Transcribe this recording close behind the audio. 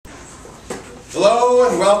Hello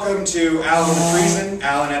and welcome to AlanTheFriesen,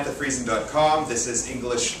 AlanTheFriesen.com. This is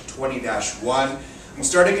English 20-1. I'm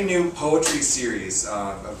starting a new poetry series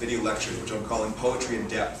of video lectures, which I'm calling Poetry in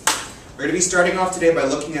Depth. We're going to be starting off today by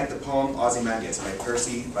looking at the poem Ozymandias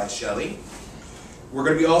by Shelley. We're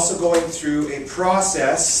going to be also going through a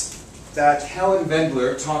process that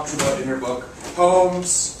Vendler talks about in her book,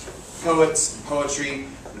 Poems, Poets, and Poetry,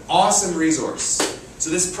 an awesome resource. So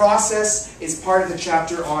this process is part of the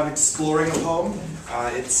chapter on exploring a poem.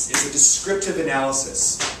 It's a descriptive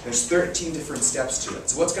analysis. There's 13 different steps to it.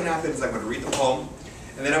 So what's going to happen is I'm going to read the poem,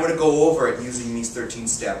 and then I'm going to go over it using these 13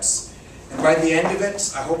 steps. And by the end of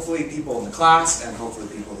it, hopefully people in the class and hopefully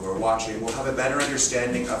people who are watching will have a better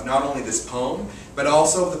understanding of not only this poem, but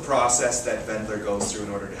also the process that Vendler goes through in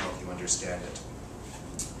order to help you understand it.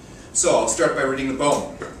 So I'll start by reading the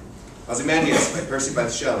poem. Ozymandias by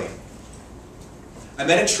Shelley. I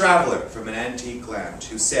met a traveler from an antique land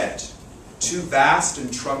who said, "Two vast and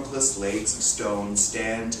trunkless lakes of stone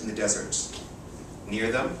stand in the desert.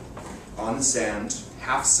 Near them, on the sand,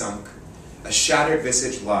 half sunk, a shattered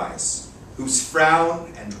visage lies, whose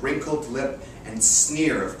frown and wrinkled lip and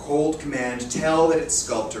sneer of cold command tell that its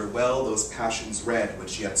sculptor well those passions read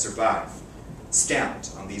which yet survive, stamped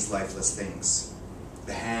on these lifeless things,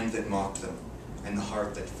 the hand that mocked them, and the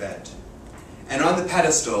heart that fed. And on the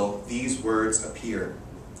pedestal these words appear.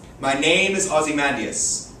 My name is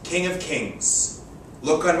Ozymandias, King of Kings.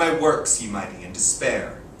 Look on my works, ye mighty, and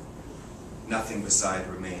despair. Nothing beside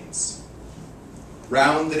remains.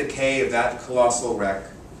 Round the decay of that colossal wreck,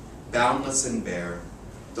 boundless and bare,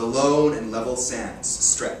 the lone and level sands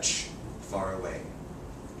stretch far away."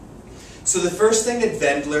 So the first thing that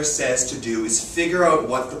Vendler says to do is figure out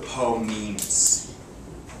what the poem means.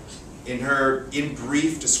 In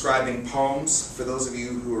brief describing poems, for those of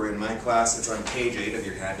you who are in my class, it's on page 8 of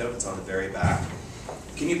your handout, it's on the very back.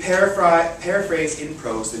 Can you paraphrase in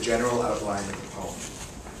prose the general outline of the poem?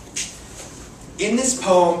 In this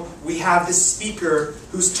poem, we have the speaker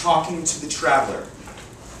who's talking to the traveler.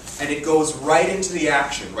 And it goes right into the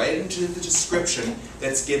action, right into the description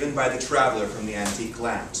that's given by the traveler from the antique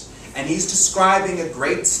land. And he's describing a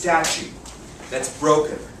great statue that's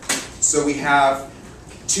broken. So we have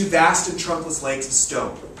two vast and trunkless lakes of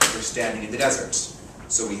stone that are standing in the desert.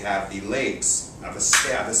 So we have the legs of a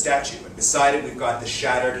statue, and beside it we've got the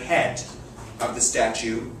shattered head of the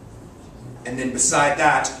statue, and then beside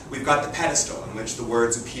that we've got the pedestal on which the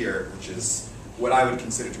words appear, which is what I would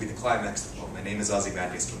consider to be the climax of the poem. My name is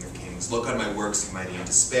Ozymandias, King of Kings. Look on my works, ye mighty, and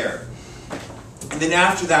despair. And then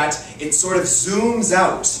after that, it sort of zooms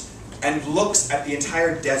out and looks at the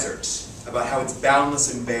entire desert, about how it's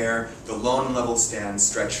boundless and bare, the lone and level stands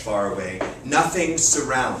stretch far away. Nothing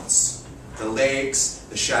surrounds the legs,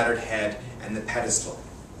 the shattered head, and the pedestal.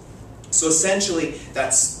 So essentially,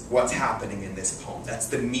 that's what's happening in this poem. That's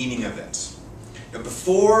the meaning of it. Now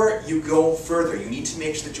before you go further, you need to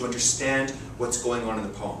make sure that you understand what's going on in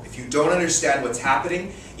the poem. If you don't understand what's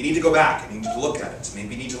happening, you need to go back and you need to look at it.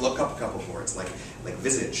 Maybe you need to look up a couple of words like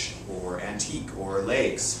visage, or antique, or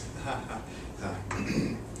legs.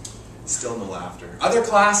 Still no laughter. Other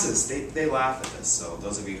classes, they laugh at this, so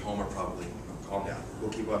those of you at home are probably, calm down. We'll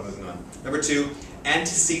keep on moving on. Number 2,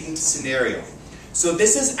 antecedent scenario. So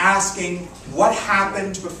this is asking what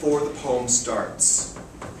happened before the poem starts.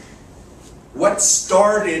 What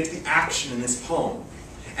started the action in this poem?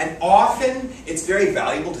 And often, it's very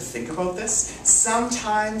valuable to think about this.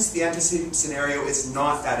 Sometimes the antecedent scenario is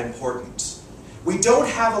not that important. We don't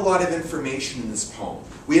have a lot of information in this poem.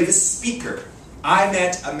 We have a speaker. I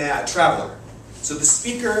met a traveler. So the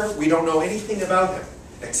speaker, we don't know anything about him,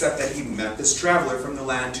 except that he met this traveler from the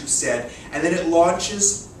land who said, and then it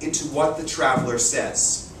launches into what the traveler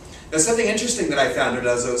says. Now something interesting that I found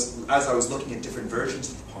as I was looking at different versions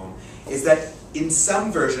of the poem, is that in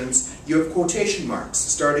some versions, you have quotation marks,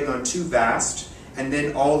 starting on too vast, and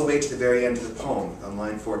then all the way to the very end of the poem, on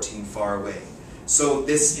line 14, far away. So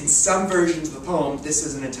this, in some versions of the poem, this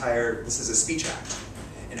is a speech act.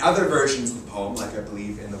 In other versions of the poem, like I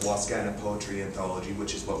believe in the Wascana Poetry Anthology,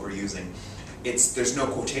 which is what we're using, there's no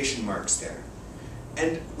quotation marks there.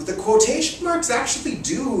 And the quotation marks actually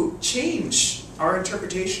do change our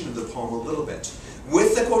interpretation of the poem a little bit.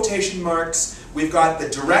 With the quotation marks, we've got the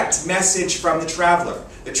direct message from the traveler.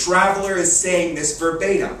 The traveler is saying this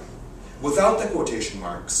verbatim. Without the quotation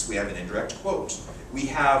marks, we have an indirect quote. We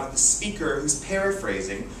have the speaker who's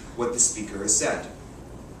paraphrasing what the speaker has said.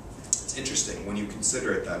 It's interesting when you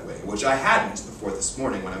consider it that way, which I hadn't before this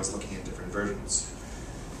morning when I was looking at different versions.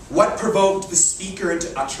 What provoked the speaker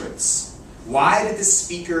into utterance? Why did the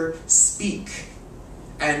speaker speak?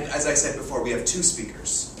 And as I said before, we have two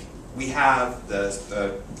speakers. we have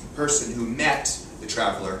the person who met the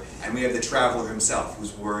traveler, and we have the traveler himself,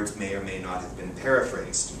 whose words may or may not have been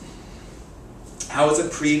paraphrased. How is a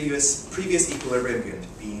previous equilibrium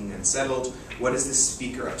being unsettled? What is the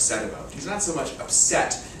speaker upset about? He's not so much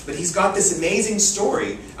upset, but he's got this amazing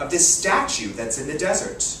story of this statue that's in the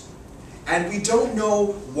desert. And we don't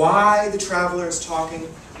know why the traveler is talking.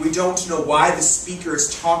 We don't know why the speaker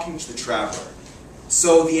is talking to the traveler.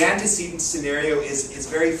 So the antecedent scenario is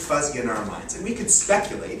very fuzzy in our minds. And we could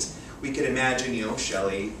speculate. We could imagine,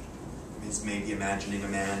 Shelley is maybe imagining a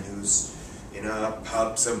man who's in a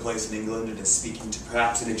pub someplace in England and is speaking to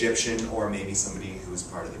perhaps an Egyptian, or maybe somebody who is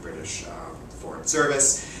part of the British Foreign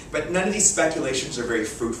Service. But none of these speculations are very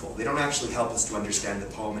fruitful. They don't actually help us to understand the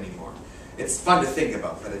poem anymore. It's fun to think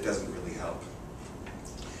about, but it doesn't really help.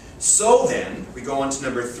 So then, we go on to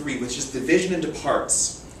number 3, which is division into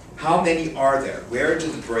parts. How many are there? Where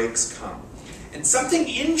do the breaks come? And something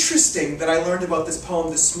interesting that I learned about this poem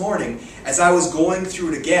this morning, as I was going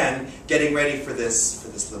through it again, getting ready for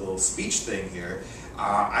this little speech thing here,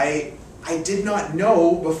 I did not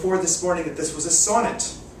know before this morning that this was a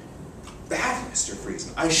sonnet. Bad, Mr.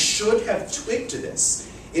 Friesen. I should have twigged to this.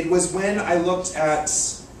 It was when I looked at,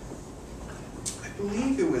 I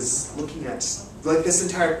believe it was looking at like this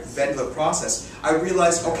entire Vendler process, I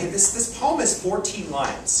realized, okay, this poem is 14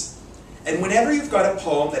 lines. And whenever you've got a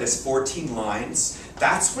poem that is 14 lines,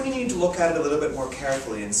 that's when you need to look at it a little bit more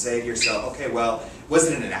carefully and say to yourself, okay, well, was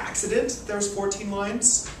it an accident that there was 14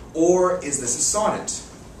 lines? Or is this a sonnet?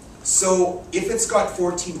 So if it's got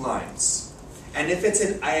 14 lines, and if it's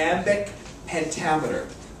an iambic pentameter,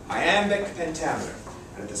 and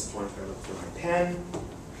at this point I look for my pen,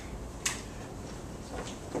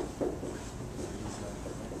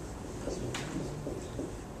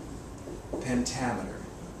 pentameter.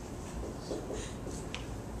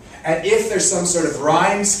 And if there's some sort of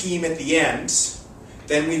rhyme scheme at the end,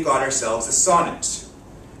 then we've got ourselves a sonnet.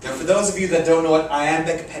 Now for those of you that don't know what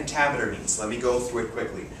iambic pentameter means, let me go through it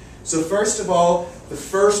quickly. So first of all, the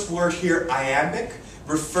first word here, iambic,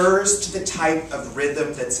 refers to the type of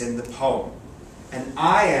rhythm that's in the poem. And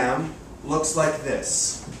iamb looks like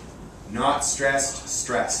this. Not stressed,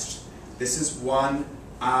 stressed. This is one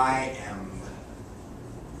iamb.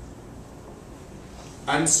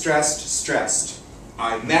 Unstressed, stressed.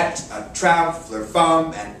 I met a traveler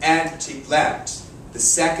from an antique land. The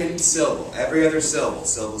second syllable, every other syllable,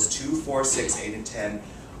 syllables 2, 4, 6, 8, and 10,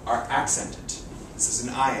 are accented. This is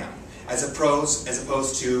an iamb. As opposed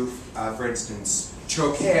to, for instance,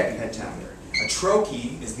 trochaic pentameter. A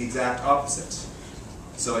trochee is the exact opposite.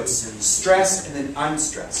 So it's stressed and then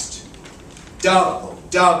unstressed. Double,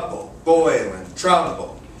 double, boil and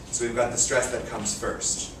trouble. So we've got the stress that comes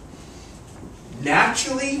first.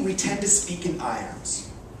 Naturally, we tend to speak in iambs.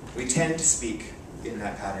 We tend to speak in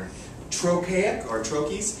that pattern. Trochaic, or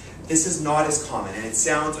trochees, this is not as common, and it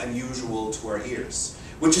sounds unusual to our ears.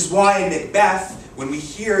 Which is why in Macbeth, when we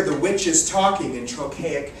hear the witches talking in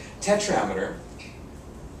trochaic tetrameter,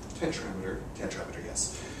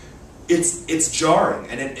 yes, it's jarring,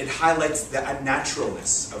 and it highlights the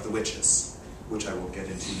unnaturalness of the witches, which I will get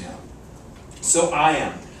into now. So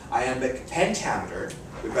iambic pentameter.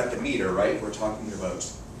 We've got the meter, right? We're talking about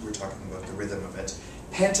the rhythm of it.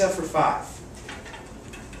 Penta for 5.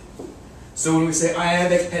 So when we say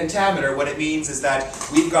iambic pentameter, what it means is that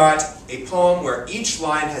we've got a poem where each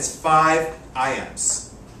line has 5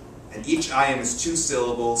 iambs. And each iamb is 2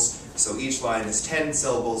 syllables, so each line is 10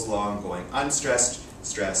 syllables long, going unstressed,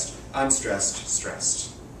 stressed, unstressed,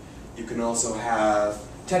 stressed. You can also have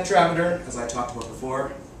tetrameter, as I talked about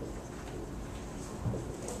before,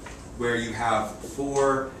 where you have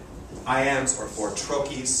 4 iambs or 4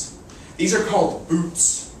 trochees. These are called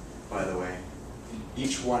boots, by the way.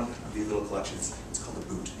 Each one of these little collections is called a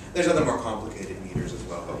boot. There's other more complicated meters as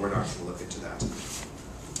well, but we're not going to look into that.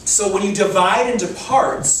 So when you divide into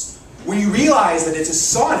parts, when you realize that it's a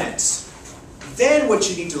sonnet, then what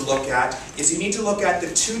you need to look at is you need to look at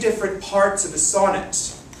the 2 different parts of a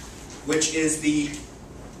sonnet, which is the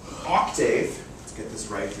octave, let's get this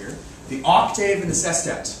right here, the octave and the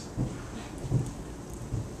sestet.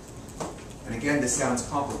 And again, this sounds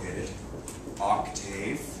complicated.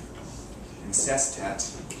 Octave and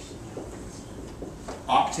sestet.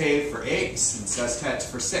 Octave for 8 and sestet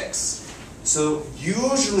for 6. So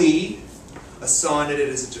usually a sonnet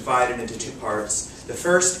is divided into 2 parts. The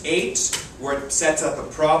first 8 where it sets up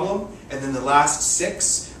a problem, and then the last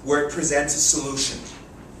 6 where it presents a solution.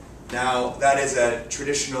 Now that is a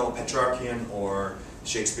traditional Petrarchian or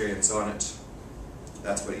Shakespearean sonnet.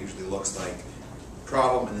 That's what it usually looks like.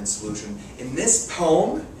 Problem and then solution. In this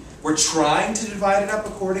poem, we're trying to divide it up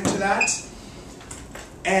according to that.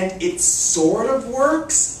 And it sort of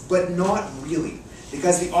works, but not really.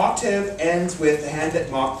 Because the octave ends with the hand that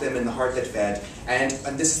mocked them and the heart that fed, and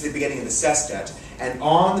this is the beginning of the sestet. And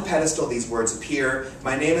on the pedestal these words appear,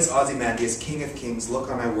 "My name is Ozymandias, King of Kings, look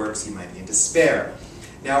on my works, ye might be in despair."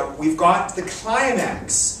 Now, we've got the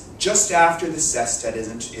climax just after the sestet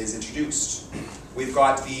is introduced. We've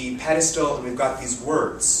got the pedestal, and we've got these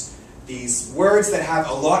words that have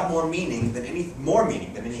a lot more meaning than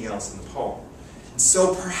anything else in the poem.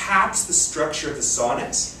 So perhaps the structure of the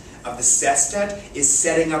sonnet, of the sestet, is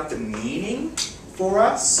setting up the meaning for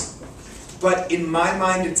us, but in my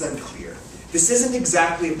mind it's unclear. This isn't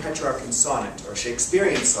exactly a Petrarchan sonnet or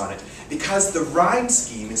Shakespearean sonnet, because the rhyme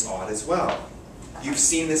scheme is odd as well. You've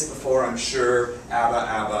seen this before, I'm sure. ABBA,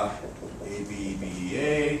 ABBA, A, B, B,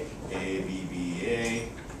 A, B, B, A,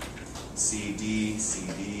 C, D, C,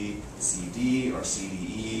 D, C, D, or C, D,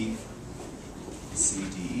 E, C,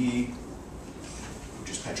 D, E,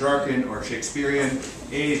 which is Petrarchan or Shakespearean,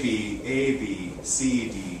 A, B, C,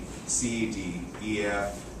 D, C, D, E,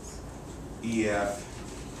 F,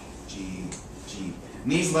 G, G.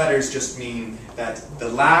 And these letters just mean that the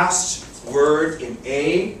last word in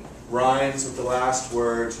A rhymes with the last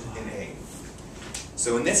word in A.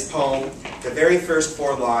 So in this poem, the very first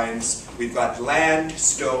 4 lines, we've got land,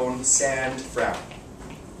 stone, sand, frown,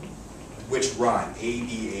 which rhyme, A,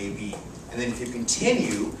 B, A, B. And then if you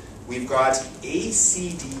continue, we've got A,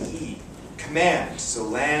 C, D, E, command. So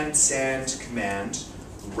land, sand, command,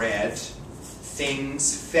 red,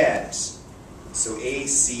 things, fed. So A,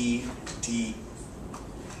 C, D,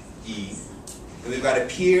 E. And we've got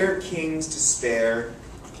appear, kings, despair,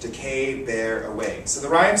 decay, bear, away. So the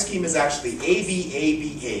rhyme scheme is actually A, B, A,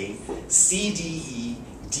 B, A, C, D, E,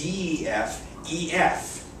 D, E, F, E,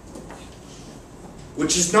 F.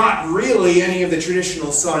 Which is not really any of the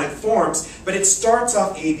traditional sonnet forms, but it starts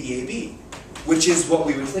off A, B, A, B, which is what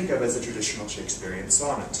we would think of as a traditional Shakespearean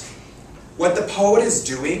sonnet. What the poet is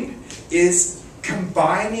doing is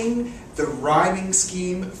combining the rhyming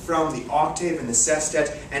scheme from the octave and the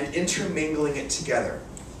sestet and intermingling it together.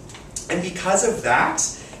 And because of that,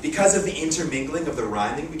 because of the intermingling of the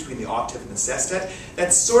rhyming between the octave and the sestet,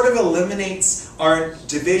 that sort of eliminates our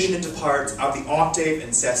division into parts of the octave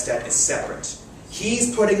and sestet as separate.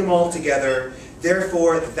 He's putting them all together,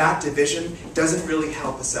 therefore that division doesn't really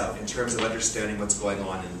help us out in terms of understanding what's going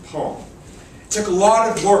on in the poem. It took a lot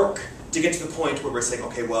of work to get to the point where we're saying,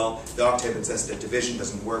 okay, well, the octave and sestet division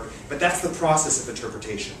doesn't work, but that's the process of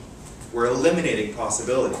interpretation. We're eliminating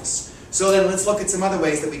possibilities. So then let's look at some other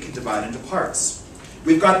ways that we can divide into parts.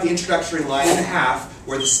 We've got the introductory line and a half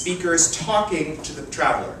where the speaker is talking to the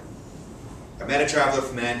traveler. I met a traveler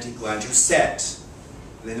from an antique land who said,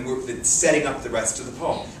 and then we're setting up the rest of the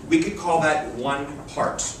poem. We could call that one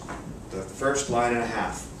part, the first line and a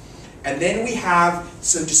half. And then we have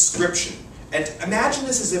some description. And imagine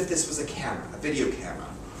this as if this was a camera, a video camera,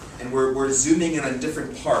 and we're zooming in on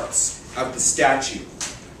different parts of the statue.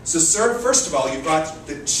 So first of all, you've got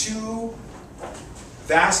the 2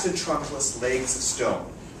 vast and trunkless legs of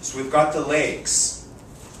stone. So we've got the legs,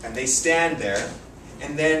 and they stand there,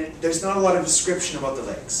 and then there's not a lot of description about the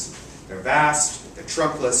legs. They're vast, they're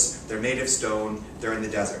trunkless, they're made of stone, they're in the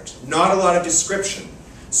desert. Not a lot of description,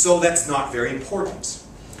 so that's not very important.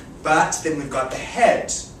 But then we've got the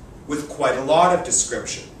head, with quite a lot of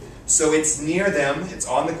description. So it's near them, it's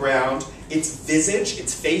on the ground, its visage,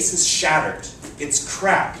 its face is shattered, it's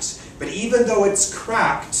cracked. But even though it's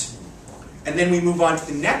cracked, and then we move on to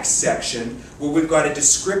the next section where we've got a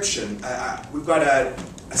description, we've got a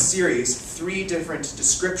series, 3 different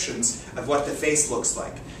descriptions of what the face looks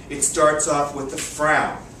like. It starts off with the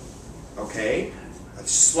frown, okay? A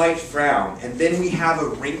slight frown, and then we have a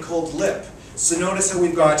wrinkled lip. So notice how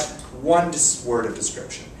we've got 1 word of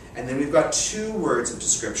description. And then we've got 2 words of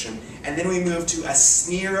description, and then we move to a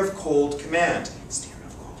sneer of cold command. Sneer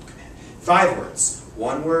of cold command. 5 words.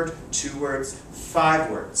 1 word, 2 words,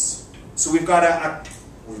 5 words. So we've got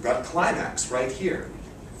a climax right here.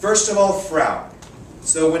 First of all, frown.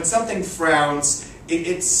 So when something frowns, it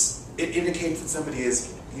indicates that somebody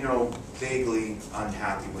is, vaguely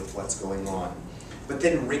unhappy with what's going on. But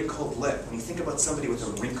then wrinkled lip. When you think about somebody with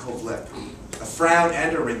a wrinkled lip, a frown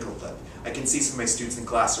and a wrinkled lip, I can see some of my students in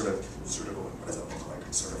class sort of going, what does that look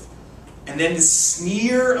like? Sort of. And then the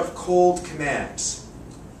sneer of cold command.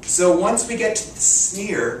 So once we get to the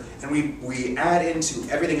sneer, and we add into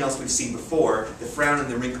everything else we've seen before, the frown and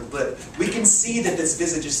the wrinkled lip, we can see that this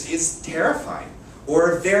visage is terrifying,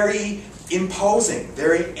 or very imposing,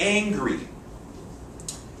 very angry.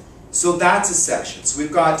 So that's a section. So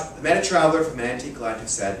we've got the met a traveler from an antique land who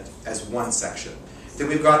said as 1 section. Then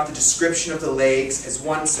we've got the description of the legs as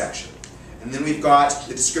 1 section. And then we've got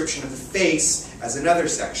the description of the face as another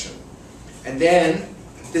section. And then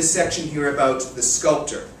this section here about the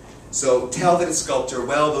sculptor. So, tell that a sculptor,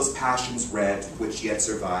 well, those passions red, which yet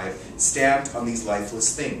survive, stamped on these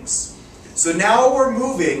lifeless things. So now we're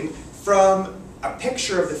moving from a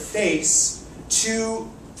picture of the face to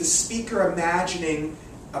the speaker imagining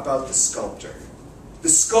about the sculptor. The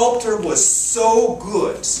sculptor was so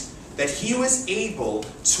good that he was able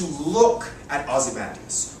to look at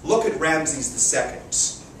Ozymandias, look at Ramses II,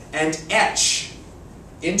 and etch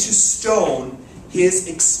into stone his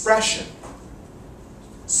expression.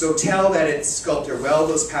 So tell that its sculptor, well,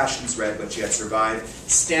 those passions red, which yet survive,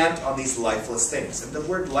 stamped on these lifeless things. And the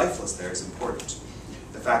word lifeless there is important.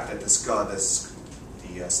 The fact that the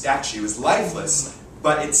statue is lifeless,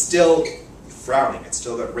 but it's still frowning, it's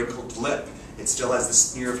still got wrinkled lip, it still has the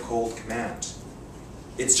sneer of cold command.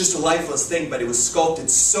 It's just a lifeless thing, but it was sculpted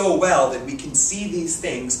so well that we can see these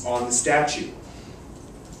things on the statue.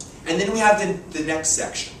 And then we have the next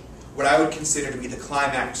section, what I would consider to be the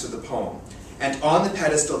climax of the poem. And on the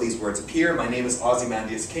pedestal these words appear, my name is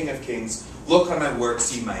Ozymandias, King of Kings, look on my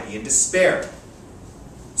works, ye mighty, in despair.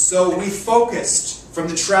 So we focused from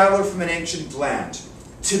the traveler from an ancient land,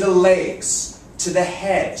 to the legs, to the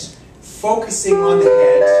head, focusing on the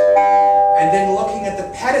head, and then looking at the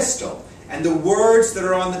pedestal, and the words that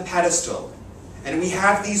are on the pedestal. And we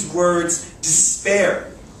have these words,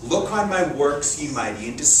 despair. Look on my works, ye mighty,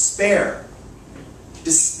 in despair.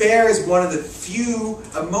 Despair is one of the few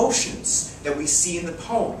emotions that we see in the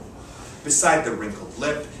poem. Beside the wrinkled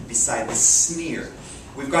lip, beside the sneer.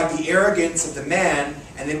 We've got the arrogance of the man,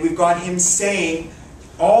 and then we've got him saying,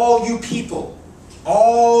 all you people,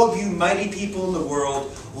 all you mighty people in the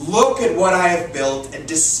world, look at what I have built and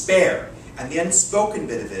despair. And the unspoken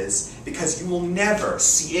bit of it is, because you will never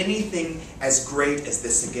see anything as great as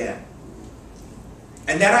this again.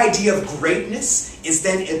 And that idea of greatness is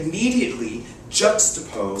then immediately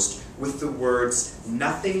juxtaposed with the words,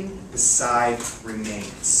 nothing beside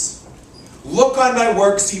remains. Look on my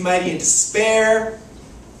works, ye mighty, in despair.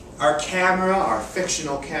 Our camera, our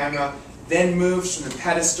fictional camera, then moves from the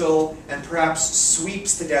pedestal and perhaps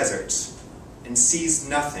sweeps the desert and sees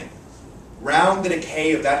nothing. Round the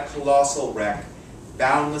decay of that colossal wreck,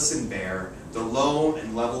 boundless and bare, the lone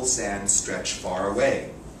and level sands stretch far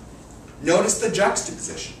away. Notice the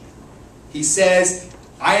juxtaposition. He says,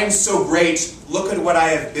 I am so great, look at what I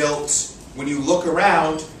have built. When you look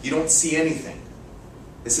around, you don't see anything.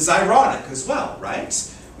 This is ironic as well, right?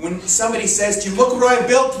 When somebody says to you, look what I've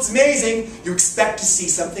built, it's amazing, you expect to see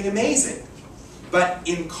something amazing. But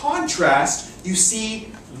in contrast, you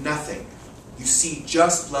see nothing. You see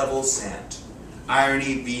just level sand.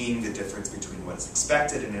 Irony being the difference between what is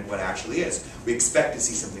expected and what actually is. We expect to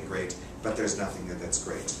see something great, but there's nothing that's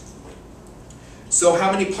great. So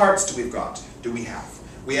how many parts do we have?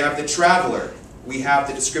 We have the traveler. We have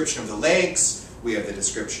the description of the legs. We have the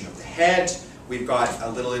description of the head. We've got a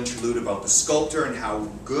little interlude about the sculptor and how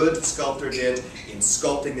good the sculptor did in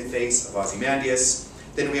sculpting the face of Ozymandias.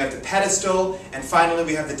 Then we have the pedestal, and finally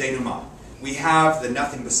we have the denouement. We have the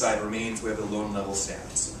nothing beside remains, we have the lone level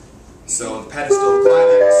stands. So the pedestal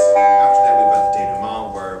climax, after that we've got the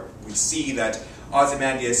denouement, where we see that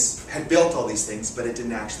Ozymandias had built all these things, but it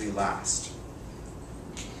didn't actually last.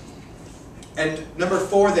 And number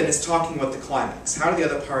 4 then is talking about the climax. How do the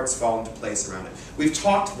other parts fall into place around it? We've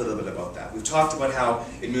talked a little bit about that. We've talked about how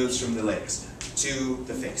it moves from the legs to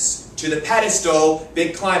the face, to the pedestal,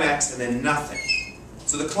 big climax, and then nothing.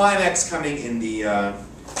 So the climax coming in the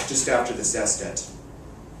just after the sestet,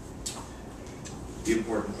 the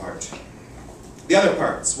important part. The other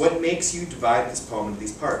parts. What makes you divide this poem into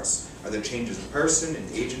these parts? Are there changes in person, in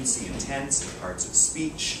agency, in tense, in parts of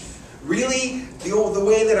speech? Really, the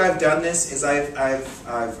way that I've done this is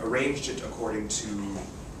I've arranged it according to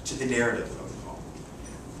the narrative of the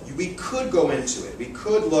poem. We could go into it. We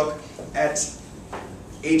could look at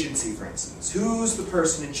agency, for instance. Who's the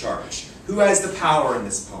person in charge? Who has the power in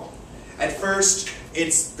this poem? At first,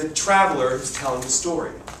 it's the traveler who's telling the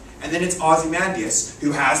story. And then it's Ozymandias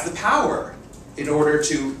who has the power in order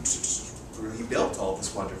to he built all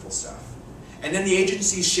this wonderful stuff. And then the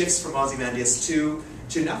agency shifts from Ozymandias to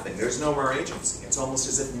nothing. There's no more agency. It's almost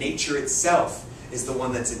as if nature itself is the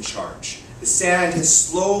one that's in charge. The sand has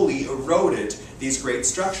slowly eroded these great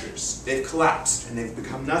structures. They've collapsed and they've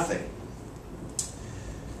become nothing.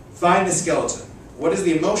 Find the skeleton. What is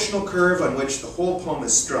the emotional curve on which the whole poem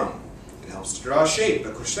is strung? It helps to draw a shape,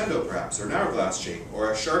 a crescendo perhaps, or an hourglass shape,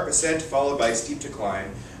 or a sharp ascent followed by a steep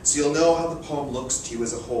decline, so you'll know how the poem looks to you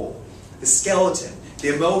as a whole. The skeleton,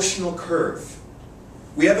 the emotional curve.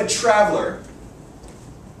 We have a traveler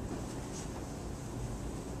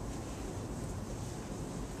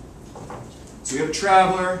So we have a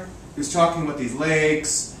traveler who's talking about these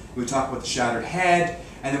legs, we talk about the shattered head,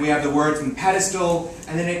 and then we have the words in the pedestal,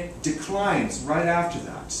 and then it declines right after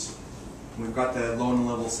that. And we've got the lone and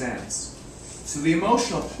level sands. So the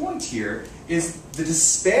emotional point here is the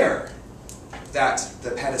despair that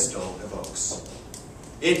the pedestal evokes.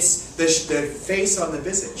 It's the face on the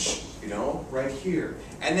visage, you know, right here.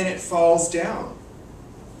 And then it falls down.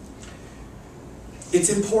 It's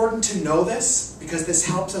important to know this because this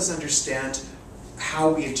helps us understand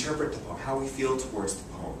how we interpret the poem, how we feel towards the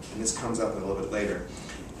poem. And this comes up a little bit later.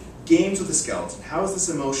 Games with the skeleton. How is this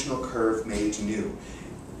emotional curve made new?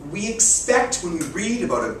 We expect when we read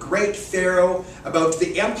about a great pharaoh, about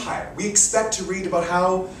the empire, we expect to read about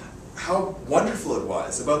how wonderful it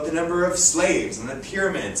was, about the number of slaves and the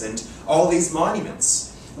pyramids and all these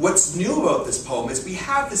monuments. What's new about this poem is we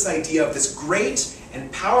have this idea of this great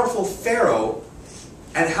and powerful pharaoh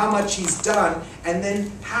and how much he's done, and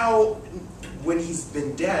then how, when he's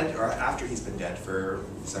been dead, or after he's been dead for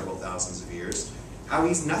several thousands of years, how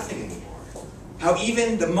he's nothing anymore. How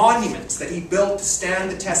even the monuments that he built to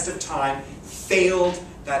stand the test of time failed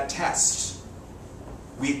that test.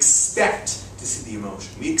 We expect to see the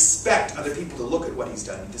emotion. We expect other people to look at what he's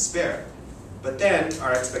done in despair. But then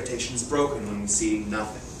our expectation is broken when we see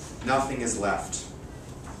nothing. Nothing is left.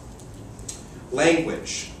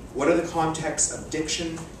 Language. What are the contexts of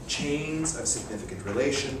diction, chains of significant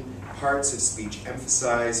relation, parts of speech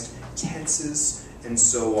emphasized, tenses, and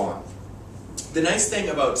so on? The nice thing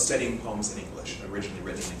about studying poems in English, originally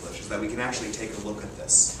written in English, is that we can actually take a look at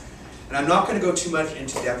this. And I'm not going to go too much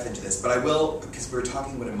into depth into this, but I will, because we're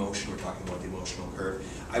talking about emotion, we're talking about the emotional curve,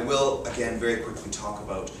 I will, again, very quickly talk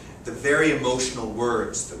about the very emotional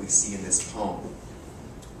words that we see in this poem,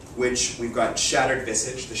 which we've got shattered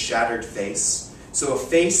visage, the shattered face. So a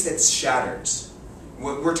face that's shattered.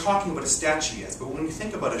 We're talking about a statue, yes, but when we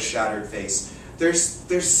think about a shattered face,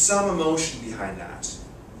 there's some emotion behind that,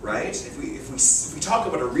 right? If we talk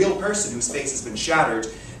about a real person whose face has been shattered,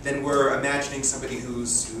 then we're imagining somebody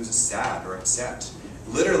who's sad or upset.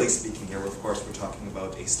 Literally speaking here, of course, we're talking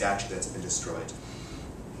about a statue that's been destroyed.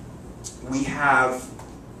 We have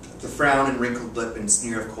the frown and wrinkled lip and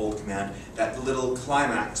sneer of cold command, that little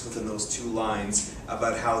climax within those two lines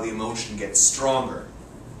about how the emotion gets stronger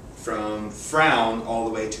from frown all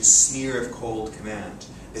the way to sneer of cold command.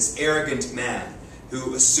 This arrogant man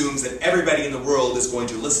who assumes that everybody in the world is going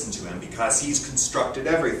to listen to him because he's constructed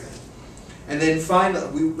everything. And then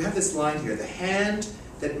finally, we have this line here, the hand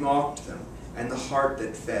that mocked them and the heart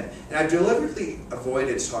that fed. And I've deliberately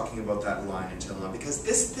avoided talking about that line until now because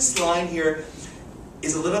this line here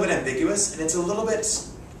is a little bit ambiguous and it's a little bit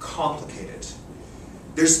complicated.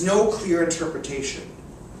 There's no clear interpretation.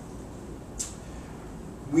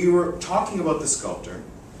 We were talking about the sculptor,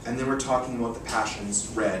 and then we're talking about the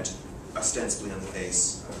passions red, ostensibly on the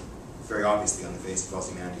face, very obviously on the face of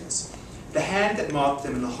Ozymandias. The hand that mocked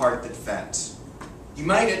them and the heart that fed. You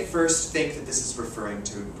might at first think that this is referring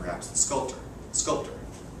to perhaps the sculptor.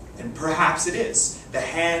 And perhaps it is. The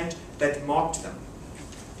hand that mocked them.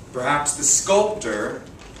 Perhaps the sculptor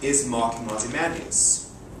is mocking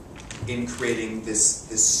Ozymandias in creating this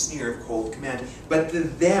sneer of cold command. But the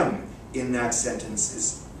them in that sentence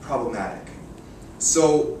is problematic.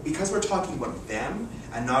 So, because we're talking about them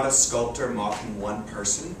and not a sculptor mocking one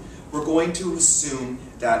person, we're going to assume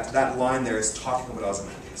that that line there is talking about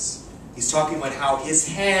Ozymandias. He's talking about how his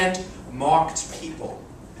hand mocked people.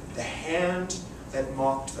 The hand that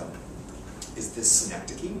mocked them. Is this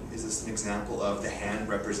synecdoche? Is this an example of the hand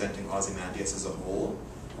representing Ozymandias as a whole?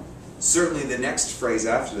 Certainly the next phrase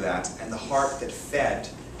after that, and the heart that fed,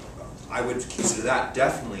 I would consider that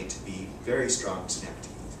definitely to be very strong synecdoche.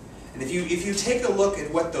 And if you take a look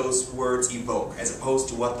at what those words evoke, as opposed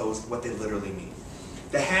to what they literally mean.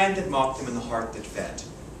 The hand that mocked them and the heart that fed.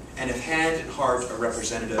 And if hand and heart are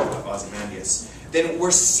representative of Ozymandias, then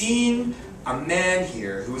we're seeing a man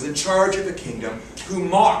here who is in charge of a kingdom, who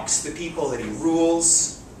mocks the people that he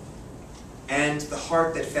rules, and the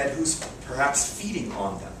heart that fed, who's perhaps feeding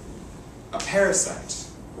on them. A parasite,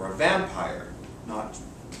 or a vampire, not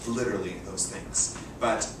literally those things,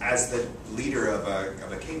 but as the leader of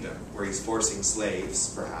a kingdom, where he's forcing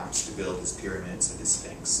slaves, perhaps, to build his pyramids and his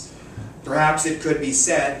sphinx. Perhaps it could be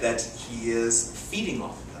said that he is feeding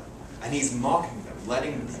off of them, and he's mocking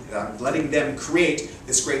them, letting them create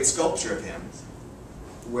this great sculpture of him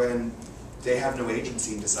when they have no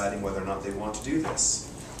agency in deciding whether or not they want to do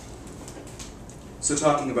this. So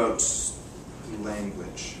talking about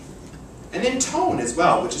language. And then tone as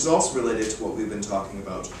well, which is also related to what we've been talking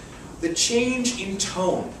about. The change in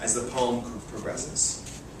tone as the poem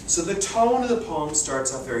progresses. So the tone of the poem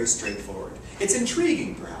starts off very straightforward. It's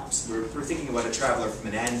intriguing, perhaps. We're thinking about a traveler from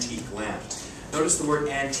an antique land. Notice the word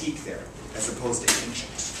antique there, as opposed to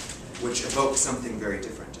ancient, which evokes something very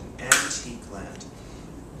different, an antique land.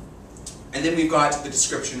 And then we've got the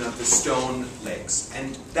description of the stone legs,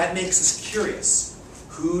 and that makes us curious.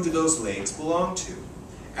 Who do those legs belong to?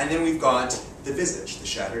 And then we've got the visage, the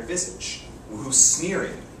shattered visage, who's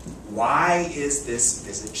sneering. Why is this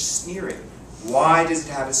visage sneering? Why does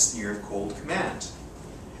it have a sneer of cold command?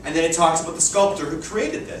 And then it talks about the sculptor who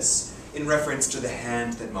created this, in reference to the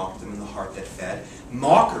hand that mocked them and the heart that fed,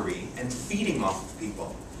 mockery and feeding off of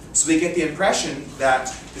people. So we get the impression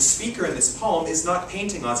that the speaker in this poem is not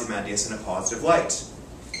painting Ozymandias in a positive light.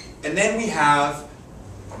 And then we have,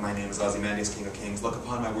 my name is Ozymandias, King of Kings, look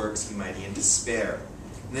upon my works, be mighty, in despair.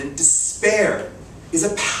 And then despair is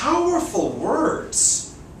a powerful word.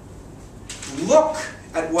 Look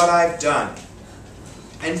at what I've done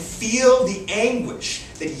and feel the anguish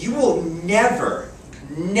that you will never,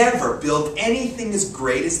 never build anything as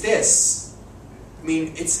great as this. I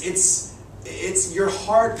mean, it's your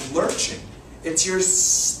heart lurching. It's your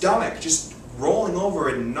stomach just rolling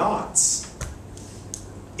over in knots.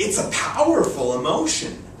 It's a powerful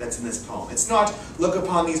emotion that's in this poem. It's not, look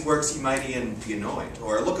upon these works, ye mighty, and be annoyed.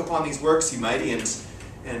 Or look upon these works, ye mighty,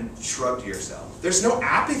 and shrug to yourself. There's no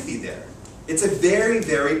apathy there. It's a very,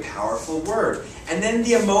 very powerful word. And then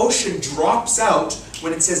the emotion drops out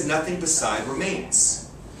when it says nothing beside remains.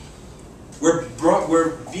 We're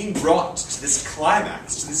being brought to this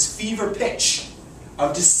climax, to this fever pitch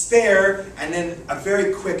of despair, and then a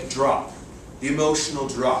very quick drop, the emotional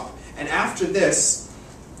drop. And after this,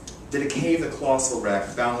 the decay of the colossal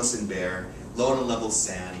wreck, boundless and bare, lone and level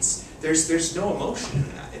sands. There's no emotion in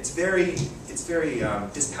that. It's very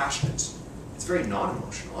dispassionate. It's very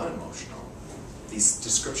non-emotional, unemotional. These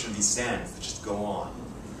description of these sands that just go on.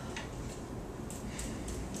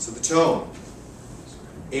 So the tone,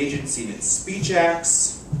 agency in its speech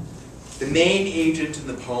acts, the main agent in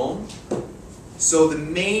the poem. So the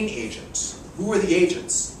main agent, who are the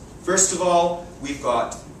agents? First of all, we've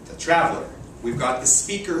got the traveler. We've got the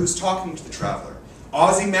speaker who's talking to the traveler.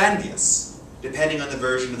 Ozymandias, depending on the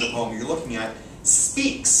version of the poem you're looking at,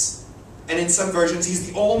 speaks. And in some versions,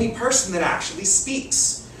 he's the only person that actually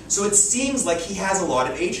speaks. So it seems like he has a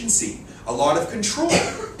lot of agency, a lot of control.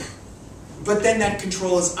 But then that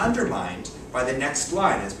control is undermined by the next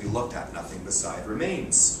line, as we looked at, nothing beside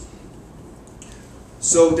remains.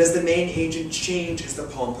 So does the main agent change as the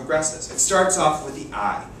poem progresses? It starts off with the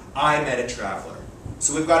I. I met a traveler.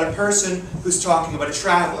 So we've got a person who's talking about a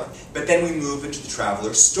traveler, but then we move into the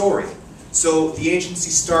traveler's story. So the agency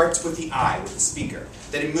starts with the I, with the speaker.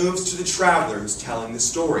 Then it moves to the traveler who's telling the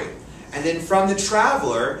story. And then from the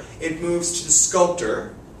traveler, it moves to the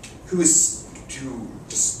sculptor, who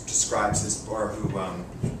describes his, or who,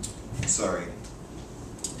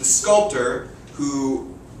 the sculptor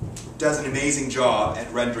who does an amazing job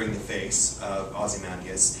at rendering the face of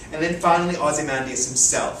Ozymandias. And then finally, Ozymandias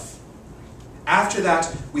himself. After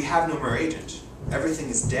that, we have no more agent. Everything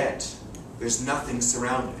is dead. There's nothing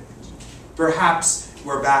surrounding it. Perhaps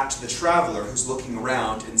we're back to the traveler who's looking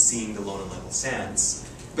around and seeing the lone and level sands.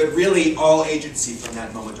 But really, all agency from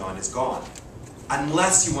that moment on is gone.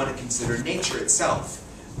 Unless you want to consider nature itself,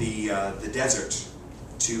 the desert,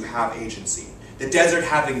 to have agency. The desert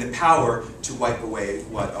having the power to wipe away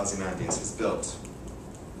what Ozymandias has built.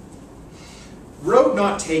 Road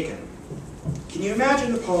not taken. Can you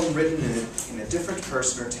imagine the poem written in a different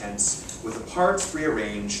person or tense, with the parts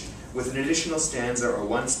rearranged, with an additional stanza or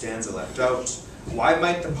one stanza left out? Why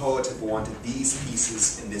might the poet have wanted these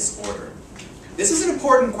pieces in this order? This is an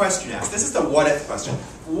important question asked. This is the what if question.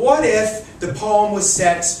 What if the poem was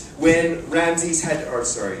set when Ramses II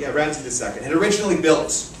had originally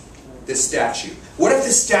built this statue? What if the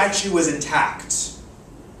statue was intact?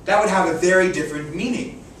 That would have a very different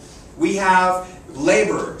meaning. We have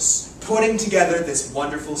laborers putting together this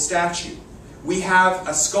wonderful statue. We have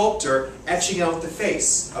a sculptor etching out the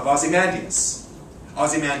face of Ozymandias.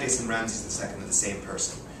 Ozymandias and Ramses II are the same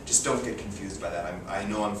person. Just don't get confused by that. I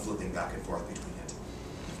know I'm flipping back and forth between it.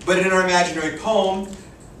 But in our imaginary poem,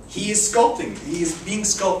 he is sculpting. He is being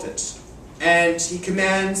sculpted. And he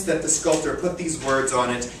commands that the sculptor put these words on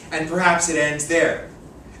it, and perhaps it ends there.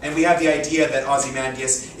 And we have the idea that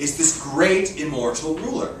Ozymandias is this great immortal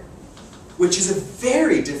ruler, which is a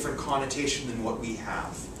very different connotation than what we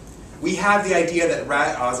have. We have the idea that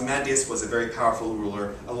Ozymandias was a very powerful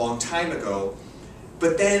ruler a long time ago,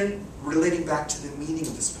 but then relating back to the meaning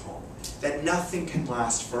of this poem, that nothing can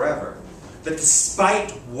last forever. That despite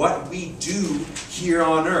what we do here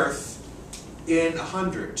on earth, in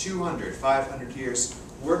 100, 200, 500 years,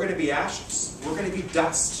 we're going to be ashes. We're going to be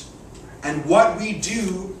dust. And what we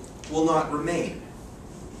do will not remain.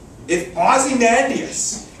 If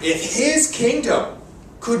Ozymandias, if his kingdom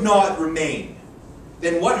could not remain,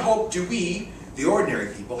 then what hope do we, the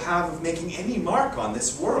ordinary people, have of making any mark on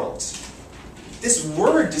this world? This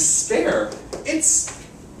word despair,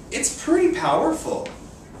 it's pretty powerful.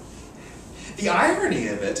 The irony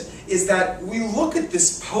of it is that we look at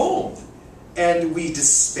this poem and we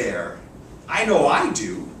despair. I know I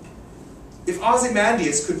do. If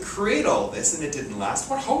Ozymandias could create all this and it didn't last,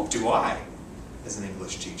 what hope do I as an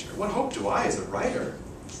English teacher? What hope do I as a writer?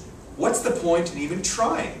 What's the point in even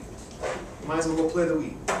trying? Might as well go play the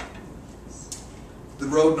Wii. The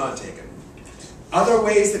road not taken. Other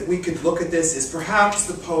ways that we could look at this is perhaps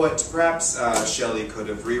the poet, Shelley could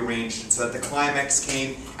have rearranged it so that the climax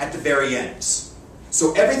came at the very end.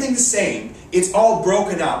 So everything's the same, it's all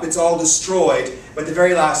broken up, it's all destroyed, but the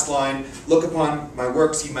very last line, look upon my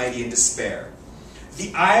works ye mighty in despair.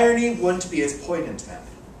 The irony wouldn't be as poignant then.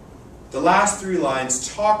 The last three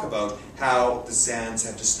lines talk about how the sands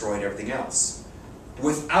have destroyed everything else.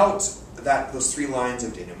 Without those three lines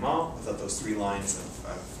of denouement, without those three lines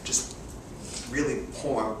of just really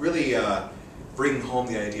bringing home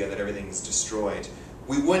the idea that everything is destroyed,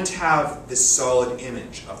 we wouldn't have this solid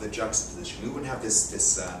image of the juxtaposition. We wouldn't have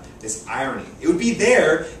this irony. It would be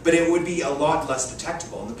there, but it would be a lot less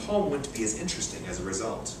detectable, and the poem wouldn't be as interesting as a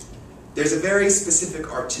result. There's a very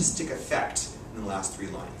specific artistic effect in the last three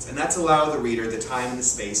lines, and that's allow the reader the time and the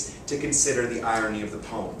space to consider the irony of the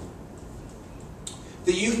poem.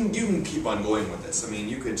 That you can keep on going with this. I mean,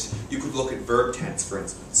 you could look at verb tense, for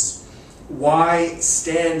instance. Why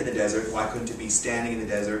stand in the desert? Why couldn't it be standing in the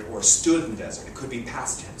desert or stood in the desert? It could be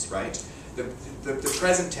past tense, right? The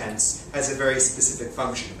present tense has a very specific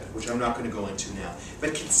function of it, which I'm not going to go into now.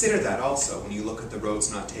 But consider that also when you look at the roads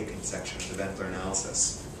not taken section of the Vendler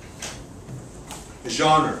analysis. The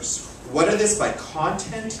genres. What are this by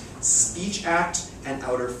content, speech act, and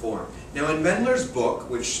outer form? Now in Vendler's book,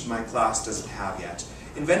 which my class doesn't have yet,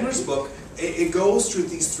 in Vendler's book, it goes through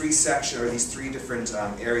these three sections, or these three different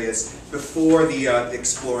areas before the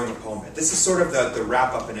exploring a poem bit. This is sort of the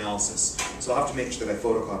wrap-up analysis. So I'll have to make sure that I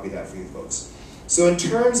photocopy that for you folks. So in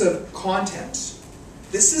terms of content,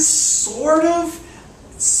 this is sort of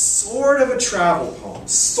a travel poem,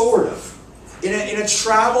 sort of. In a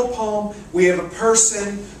travel poem, we have a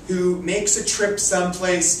person who makes a trip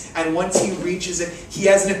someplace, and once he reaches it, he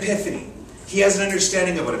has an epiphany. He has an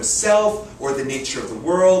understanding about himself or the nature of the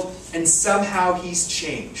world, and somehow he's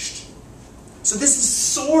changed. So this is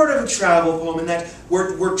sort of a travel poem in that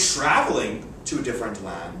we're traveling to a different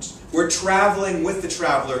land. We're traveling with the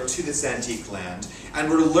traveler to this antique land, and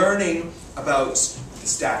we're learning about the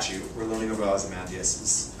statue. We're learning about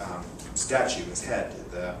Ozymandias' statue, his head,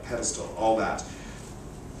 the pedestal, all that.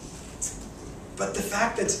 But the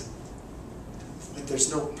fact that there's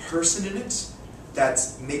no person in it,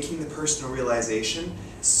 that's making the personal realization,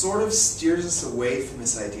 sort of steers us away from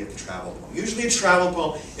this idea of the travel poem. Usually a travel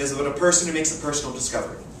poem is about a person who makes a personal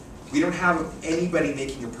discovery. We don't have anybody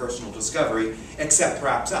making a personal discovery except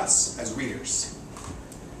perhaps us as readers.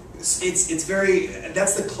 That's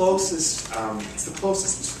the closest, it's the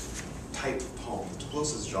closest type of poem, the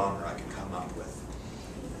closest genre I could come up with.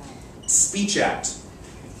 Speech act.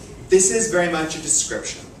 This is very much a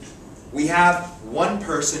description. We have one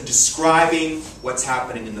person describing what's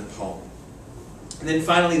happening in the poem. And then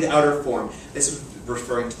finally the outer form. This is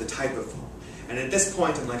referring to the type of poem. And at this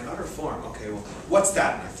point I'm like, outer form, okay, well, what's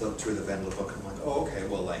that? And I flip through the Vendler book and I'm like, oh, okay,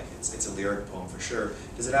 well, like, it's a lyric poem for sure.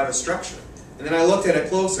 Does it have a structure? And then I looked at it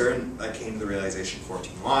closer and I came to the realization,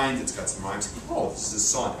 14 lines, it's got some rhymes. Oh, this is a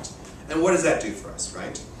sonnet. And what does that do for us,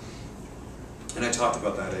 right? And I talked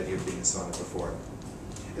about that idea of being a sonnet before.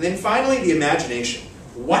 And then finally, the imagination.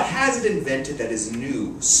 What has it invented that is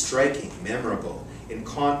new, striking, memorable, in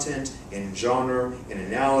content, in genre, in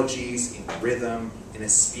analogies, in rhythm, in a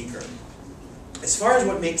speaker? As far as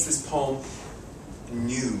what makes this poem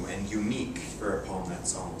new and unique for a poem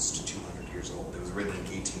that's almost 200 years old, it was written in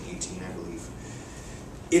 1818, I believe.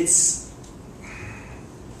 It's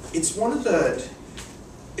one of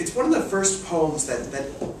the first poems that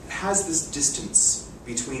has this distance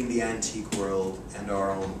between the antique world and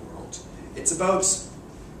our own world. It's about,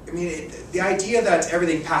 the idea that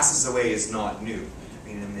everything passes away is not new.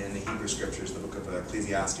 In the Hebrew scriptures, the book of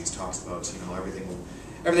Ecclesiastes talks about,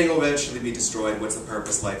 everything will eventually be destroyed. What's the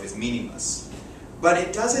purpose? Life is meaningless. But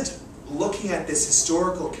it does it looking at this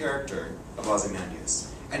historical character of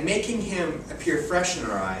Ozymandias and making him appear fresh in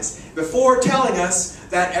our eyes before telling us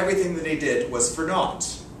that everything that he did was for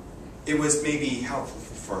naught. It was maybe helpful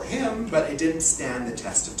for him, but it didn't stand the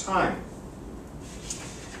test of time.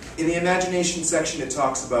 In the imagination section, it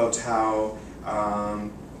talks about how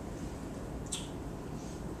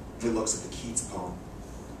it looks at the Keats poem.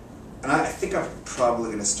 And I think I'm probably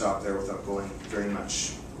going to stop there without going very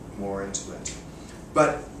much more into it.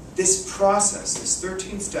 But this process, this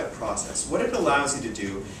 13-step process, what it allows you to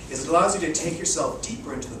do is it allows you to take yourself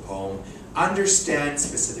deeper into the poem, understand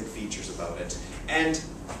specific features about it, and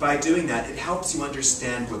by doing that, it helps you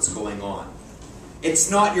understand what's going on.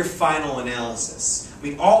 It's not your final analysis. I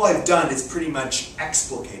mean, all I've done is pretty much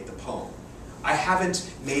explicate the poem. I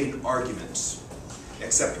haven't made an argument,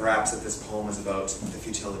 except perhaps that this poem is about the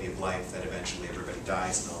futility of life, that eventually everybody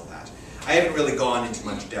dies and all that. I haven't really gone into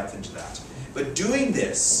much depth into that. But doing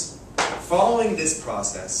this, following this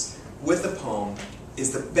process with a poem,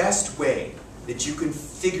 is the best way that you can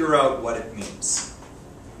figure out what it means.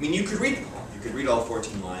 I mean, you could read the poem, you could read all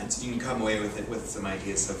 14 lines, and you can come away with it with some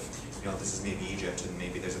ideas of, this is maybe Egypt, and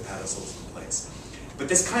maybe there's a pedestal someplace. But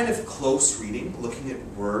this kind of close reading, looking at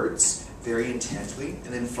words very intently,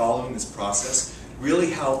 and then following this process, really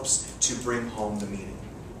helps to bring home the meaning.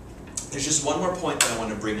 There's just one more point that I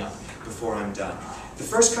want to bring up before I'm done. The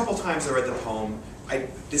first couple times I read the poem,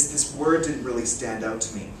 this word didn't really stand out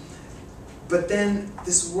to me. But then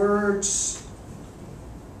this word,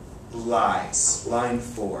 lies, line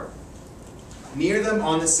 4. Near them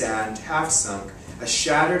on the sand, half sunk, a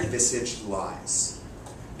shattered visage lies.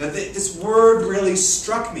 Now this word really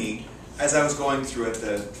struck me as I was going through it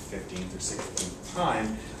the 15th or 16th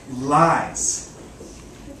time. Lies.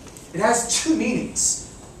 It has two meanings.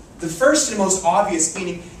 The first and most obvious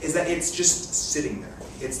meaning is that it's just sitting there.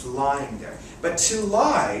 It's lying there. But to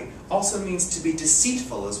lie also means to be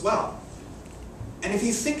deceitful as well. And if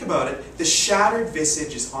you think about it, the shattered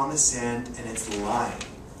visage is on the sand and it's lying.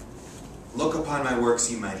 Look upon my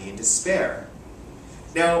works, ye mighty, in despair.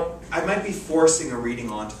 Now, I might be forcing a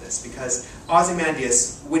reading onto this because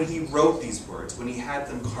Ozymandias, when he wrote these words, when he had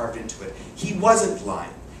them carved into it, he wasn't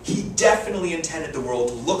lying. He definitely intended the world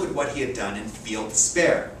to look at what he had done and feel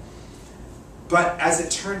despair. But as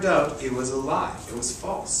it turned out, it was a lie. It was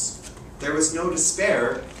false. There was no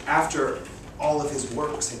despair after all of his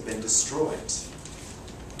works had been destroyed.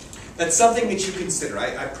 That's something that you consider.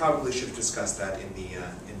 I probably should have discussed that in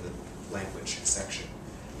the language section.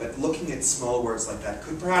 But looking at small words like that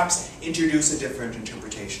could perhaps introduce a different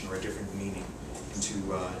interpretation or a different meaning into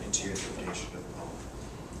your interpretation of the poem,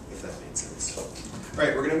 if that makes sense. All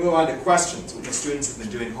right, we're going to move on to questions. What the students have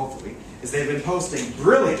been doing, hopefully, is they've been posting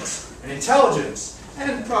brilliant and intelligent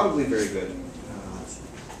and probably very good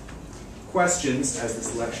questions as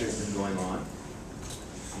this lecture has been going on.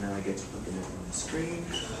 Now I get to look at it on the screen.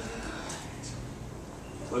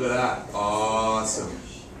 Look at that. Awesome.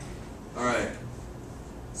 All right.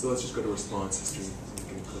 So let's just go to response history. So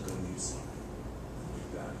we can click on these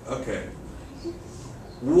like that. Okay.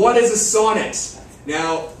 What is a sonnet?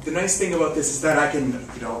 Now, the nice thing about this is that I can,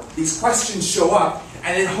 these questions show up,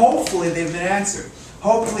 and then hopefully they've been answered.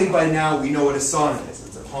 Hopefully by now we know what a sonnet is.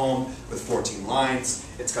 It's a poem with 14 lines.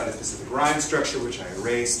 It's got a specific rhyme structure, which I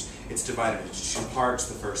erased. It's divided into 2 parts,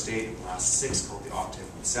 the first 8 and the last 6, called the octave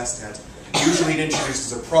and the sestet. Usually it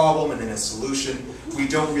introduces a problem and then a solution. We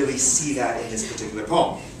don't really see that in this particular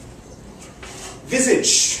poem.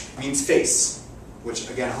 Visage means face, which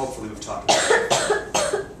again, hopefully we've talked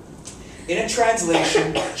about. In a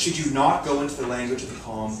translation, should you not go into the language of the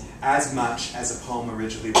poem as much as a poem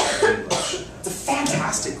originally written in English? It's a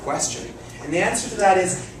fantastic question. And the answer to that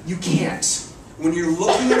is, you can't. When you're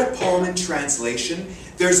looking at a poem in translation,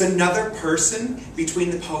 there's another person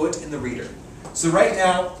between the poet and the reader. So right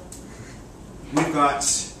now, we've got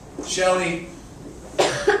Shelley,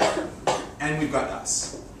 and we've got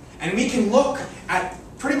us. And we can look at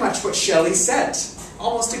pretty much what Shelley said,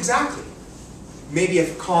 almost exactly. Maybe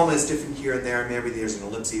a comma is different here and there, maybe there's an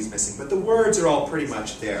ellipses missing, but the words are all pretty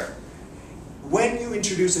much there. When you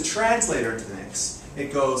introduce a translator into the mix,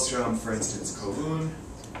 it goes from, for instance, Kowloon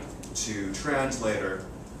to translator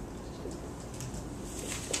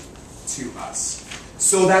to us.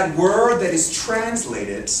 So that word that is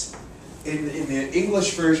translated in the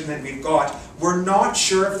English version that we've got, we're not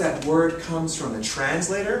sure if that word comes from the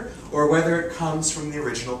translator or whether it comes from the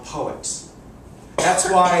original poet. That's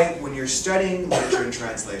why when you're studying literature and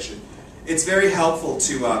translation, it's very helpful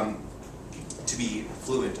to be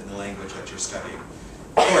fluent in the language that you're studying.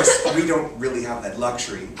 Of course, we don't really have that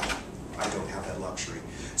luxury. I don't have that luxury.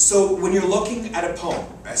 So when you're looking at a poem,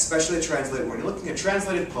 especially a translated, when you're looking at a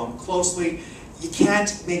translated poem closely, you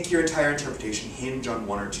can't make your entire interpretation hinge on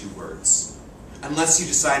 1 or 2 words. Unless you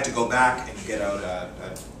decide to go back and get out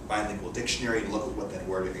a bilingual dictionary and look at what that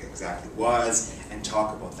word exactly was and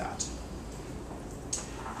talk about that.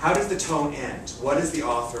 How does the tone end? What does the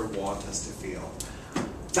author want us to feel?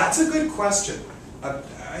 That's a good question.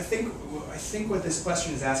 I think what this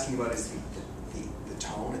question is asking about is the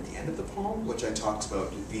tone at the end of the poem, which I talked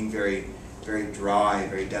about being very, very dry,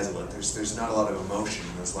 very desolate. There's not a lot of emotion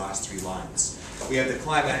in those last 3 lines. We have the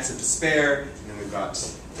climax of despair, and then we've got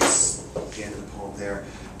this, the end of the poem there.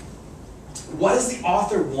 What does the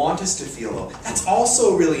author want us to feel, though? That's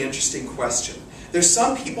also a really interesting question. There's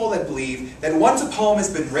some people that believe that once a poem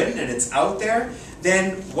has been written and it's out there,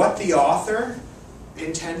 then what the author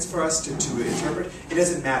intends for us to interpret, it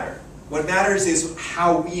doesn't matter. What matters is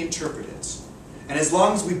how we interpret it. And as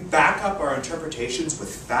long as we back up our interpretations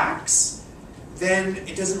with facts, then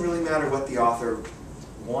it doesn't really matter what the author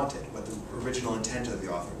wanted, what the original intent of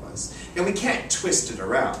the author was. And we can't twist it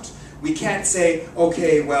around. We can't say,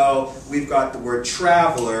 okay, well, we've got the word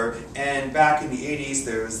traveler, and back in the 80s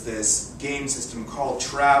there was this game system called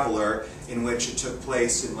Traveler, in which it took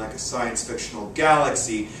place in like a science fictional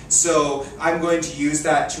galaxy. So I'm going to use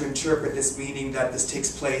that to interpret this meaning that this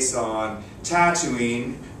takes place on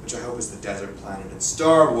Tatooine, which I hope is the desert planet in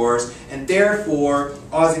Star Wars, and therefore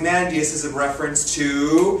Ozymandias is a reference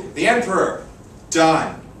to the Emperor.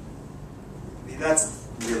 Done. I mean, that's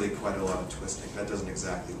really quite a lot of twisting. That doesn't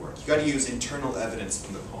exactly work. You've got to use internal evidence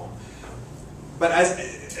from the poem. But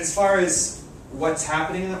as far as what's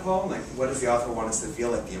happening in the poem, like what does the author want us to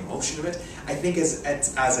feel, like the emotion of it, I think as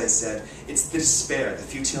I said, it's the despair, the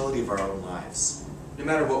futility of our own lives. No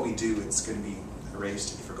matter what we do, it's going to be erased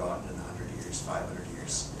to be forgotten in 100 years, 500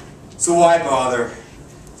 years. So why bother?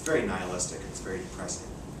 It's very nihilistic. It's very depressing.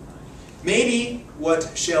 Maybe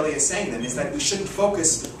what Shelley is saying then is that we shouldn't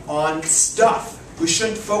focus on stuff. We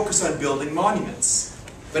shouldn't focus on building monuments,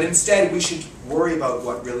 but instead we should worry about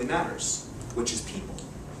what really matters, which is people.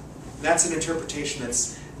 And that's an interpretation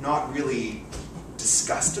that's not really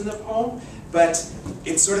discussed in the poem, but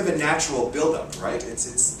it's sort of a natural build-up, right?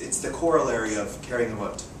 It's the corollary of caring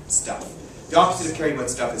about stuff. The opposite of caring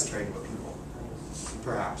about stuff is caring about people,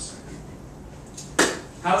 perhaps.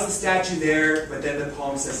 How's the statue there, but then the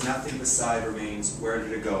poem says nothing beside remains, where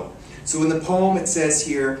did it go? So in the poem it says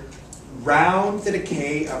here, round the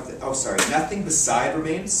decay of the, nothing beside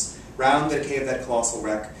remains, round the decay of that colossal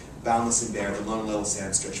wreck, boundless and bare, the lone little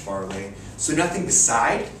sand stretched far away. So nothing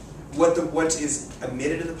beside, what is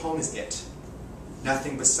omitted in the poem is it.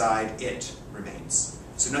 Nothing beside it remains.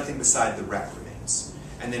 So nothing beside the wreck remains.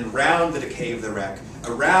 And then round the decay of the wreck,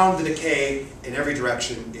 around the decay in every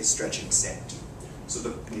direction is stretching sand. So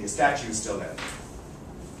the statue is still there.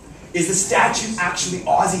 Is the statue actually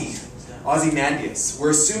Ozymandias?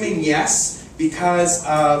 We're assuming yes, because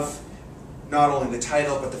of not only the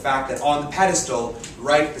title, but the fact that on the pedestal,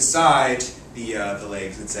 right beside the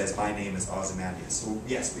legs, it says, "My name is Ozymandias." So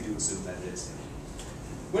yes, we do assume that it is.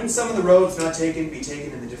 Wouldn't some of the roads not be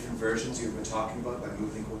taken in the different versions you've been talking about by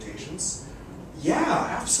moving quotations? Yeah,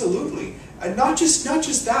 absolutely. Not just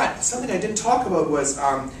that. Something I didn't talk about was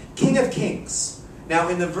King of Kings. Now,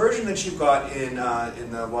 in the version that you've got in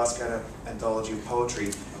the Waskata Anthology of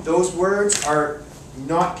Poetry, those words are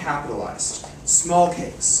not capitalized, small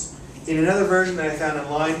case. In another version that I found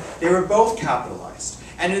online, they were both capitalized.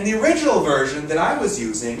 And in the original version that I was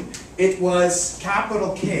using, it was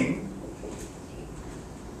capital King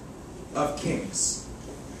of Kings.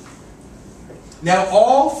 Now,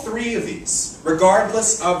 all 3 of these,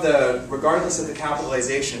 regardless of the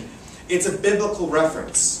capitalization, it's a biblical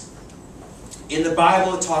reference. In the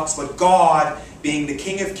Bible, it talks about God being the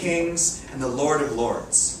King of Kings and the Lord of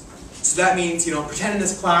Lords. So that means, pretend in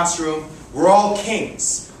this classroom, we're all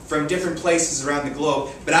kings from different places around the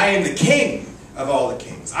globe, but I am the king of all the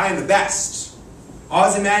kings. I am the best.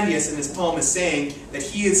 Ozymandias in his poem is saying that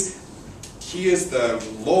he is the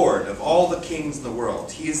Lord of all the kings in the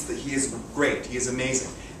world. He is great. He is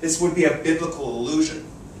amazing. This would be a biblical allusion.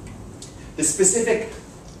 The specific,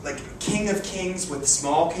 King of Kings with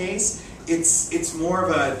small case, it's more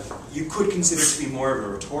of a, you could consider it to be more of a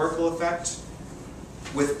rhetorical effect.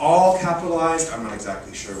 With all capitalized, I'm not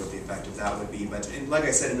exactly sure what the effect of that would be, but like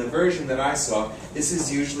I said, in the version that I saw, this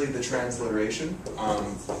is usually the transliteration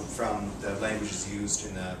from the languages used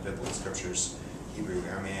in the biblical scriptures, Hebrew,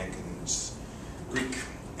 Aramaic, and Greek,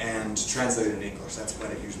 and translated in English. That's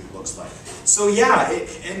what it usually looks like. So yeah,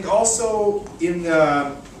 and also in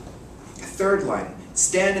the 3rd line,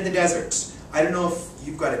 stand in the desert. I don't know if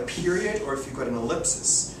you've got a period or if you've got an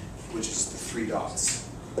ellipsis, which is the 3 dots,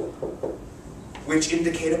 which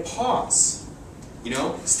indicate a pause.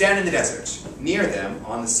 Stand in the desert, near them,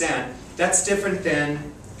 on the sand. That's different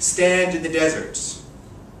than stand in the desert,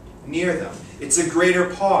 near them. It's a greater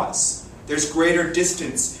pause. There's greater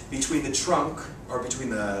distance between the trunk, or between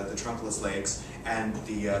the trunkless legs, and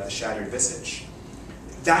the shattered visage.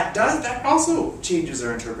 That also changes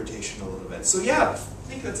our interpretation a little bit. So yeah, I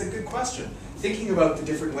think that's a good question. Thinking about the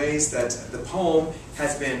different ways that the poem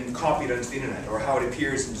has been copied onto the internet, or how it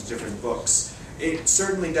appears into different books, it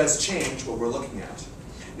certainly does change what we're looking at.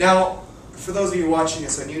 Now, for those of you watching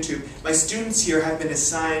this on YouTube, my students here have been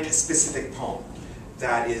assigned a specific poem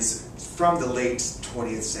that is from the late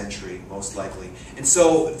 20th century, most likely. And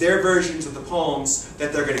so their versions of the poems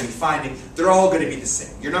that they're going to be finding, they're all going to be the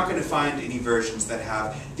same. You're not going to find any versions that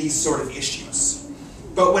have these sort of issues.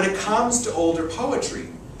 But when it comes to older poetry,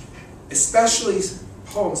 especially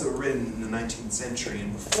poems that were written in the 19th century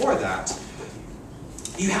and before that,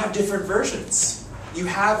 you have different versions. You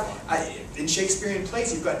have, in Shakespearean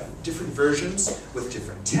plays, you've got different versions with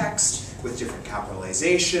different text, with different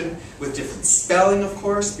capitalization, with different spelling, of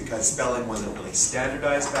course, because spelling wasn't really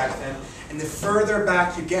standardized back then. And the further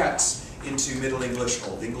back you get into Middle English,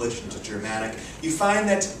 Old English, into Germanic, you find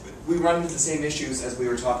that we run into the same issues as we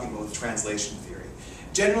were talking about with translation theory.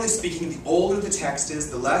 Generally speaking, the older the text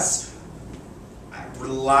is, the less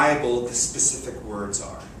reliable the specific words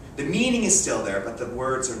are. The meaning is still there, but the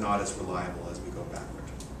words are not as reliable as we go backward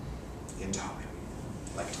in time,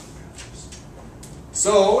 like time patches.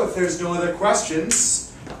 So, if there's no other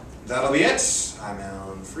questions, that'll be it. I'm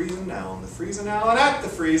Alan Friesen, AlanTheFriesen,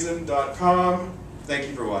 AlanAtTheFriesen.com. Thank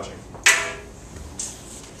you for watching.